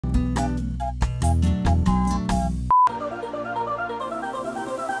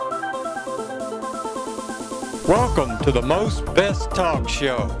Welcome to the Most Best Talk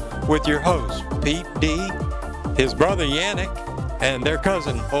Show with your hosts, Pete D, his brother Yannick, and their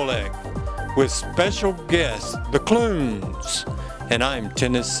cousin Oleg, with special guests, the Kloons, and I'm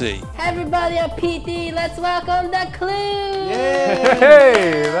Tennessee. Hey everybody, I'm Pete D. Let's welcome the Kloons! Yay!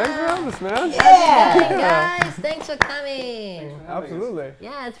 Hey, thanks for having us, man. Yeah! Guys, thanks for coming. Absolutely.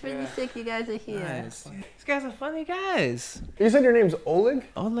 Yeah, it's pretty sick you guys are here. Nice. These guys are funny guys. You said your name's Oleg?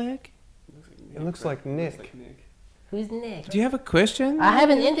 Oleg? It looks like Nick. Who's Nick? Do you have a question? I have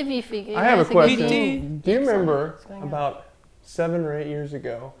an interview for you. I have a question. Do you remember about 7 or 8 years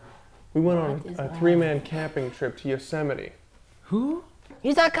ago, we went on a 3-man camping trip to Yosemite? Who?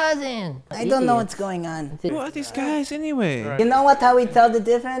 He's our cousin. I don't know what's going on. Who are these guys anyway? Right. You know what? How we tell the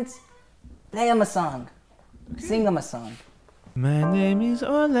difference? Play him a song. Sing him a song. My name is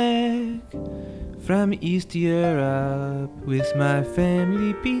Oleg from East Europe with my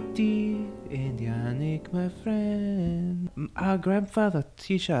family Pete and Yannick, my friend. Our grandfather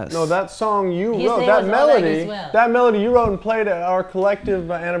teach us. No, that song you His wrote, name that was Oleg melody, as well. that melody you wrote and played at our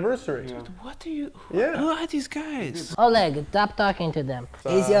collective anniversary. Dude, what do you? Yeah. Who are these guys? Oleg, stop talking to them.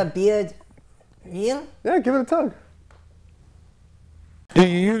 Is your beard real? Yeah, give it a tug. Do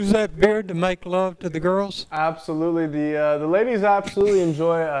you use that beard to make love to the girls? Absolutely. The ladies absolutely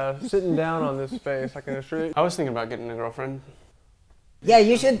enjoy sitting down on this space, I can assure you. I was thinking about getting a girlfriend. Yeah,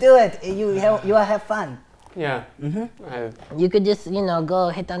 you should do it. You will have fun. Yeah. You could just, go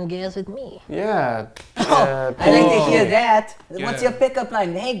hit on girls with me. Yeah. I like to hear that. Yeah. What's your pickup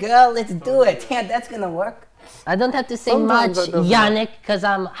line? Hey girl, let's do it. Yeah, that's gonna work. I don't have to say Sometimes much, that doesn't Yannick, because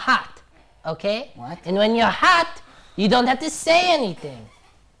I'm hot. Okay? What? And when you're hot, you don't have to say anything.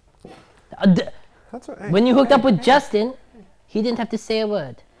 That's right. Hey, When you hooked up with Justin, he didn't have to say a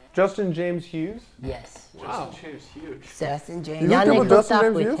word. Justin James Hughes. Yes. Wow. James huge. Justin James. You hooked up Yannick with hooked Justin up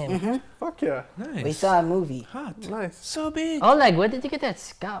James with Hughes? him. Fuck yeah. Nice. We saw a movie. Hot. Nice. So big. Oleg, where did you get that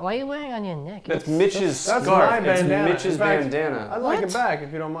scarf? Why are you wearing on your neck? That's Mitch's That's scarf. my bandana. It's Mitch's In fact, bandana. I'd like What? it back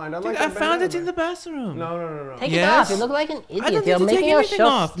if you don't mind. I'd like Dude, I that found it bandana in the back. bathroom. No. Take it Yes. off. You look like an idiot. I don't You're need to take making us anything so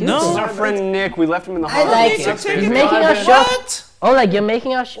off. stupid. No. This is our friend Nick. We left him in the I hallway. like He's it. He's making us What? Oleg, you're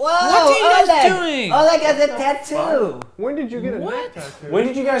making us Whoa, What are you guys Oleg! doing? Oleg has a tattoo. When did you get a What? neck tattoo? When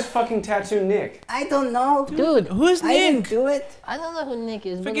did you guys fucking tattoo Nick? I don't know. Dude, Who is I didn't Nick? do it. I don't know who Nick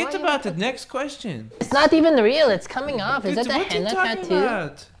is. but Forget why about you- it. Next question. It's not even real. It's coming off. Is Dude, that the what are you henna talking tattoo?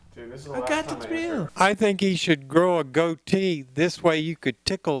 about? Dude, this is the I last got time it I answered. real. I think he should grow a goatee. This way you could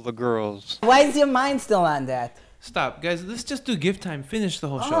tickle the girls. Why is your mind still on that? Stop, guys. Let's just do gift time. Finish the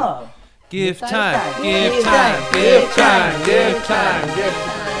whole show. Oh. Gift Gift time. time. Gift time. Gift time. Gift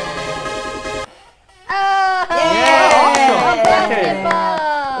time. Oh, Okay. We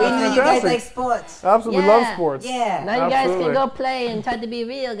basketball! knew you guys Fantastic. like sports. Absolutely Yeah. love sports. Yeah. Now you guys Absolutely. can go play and try to be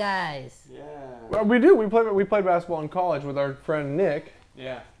real guys. Yeah. Well, we do. We played basketball in college with our friend Nick.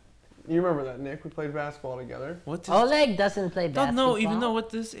 Yeah. You remember that, Nick? We played basketball together. What is? Oleg doesn't play Don't basketball. even know what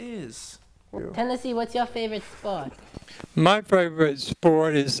this is. Tennessee, what's your favorite sport? My favorite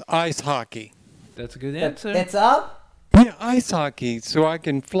sport is ice hockey. That's a good answer. That's all? Yeah, ice hockey, so I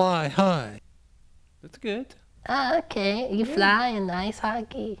can fly high. That's good. Ah, okay. You fly in ice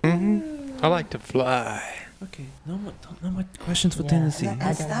hockey. I like to fly. Okay. No more questions for Tennessee. I And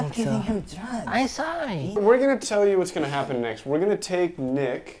don't stop think giving so. him drugs. I'm sorry. We're gonna tell you what's gonna happen next. We're gonna take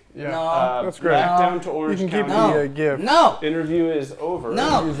Nick Yeah. No. That's great. back down to You Orange can keep County. the gift. No. Interview is over.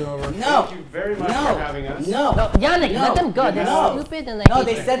 No. It's over. No. Thank you very much No. for having us. No. No, Yannick, No. let them go. They're No. stupid and No, hate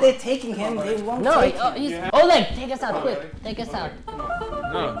they you. said they're taking him. They won't No, take oh, him. he's... Oleg, take us out, quick. Take us out.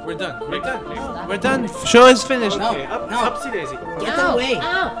 No, we're done. We're done. We're done. Show is finished. No. Okay, up, No. upsy daisy. Get Ow, away.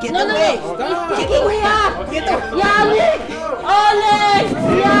 ow. Get No, no, away. no. Get Get away. away. Get away. Yannick! Oleg!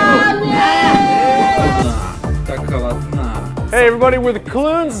 Yannick! Hey everybody, we're the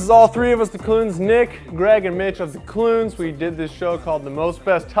Kloons. This is all 3 of us, the Kloons. Nick, Greg, and Mitch of the Kloons. We did this show called The Most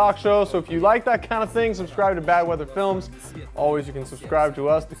Best Talk Show. So if you like that kind of thing, subscribe to Bad Weather Films. Always you can subscribe to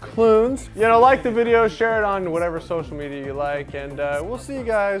us, the Kloons. Like the video, share it on whatever social media you like, and we'll see you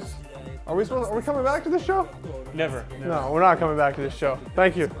guys. Are we coming back to this show? Never. No, we're not coming back to this show.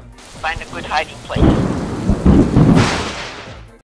 Thank you. Find a good hiding place.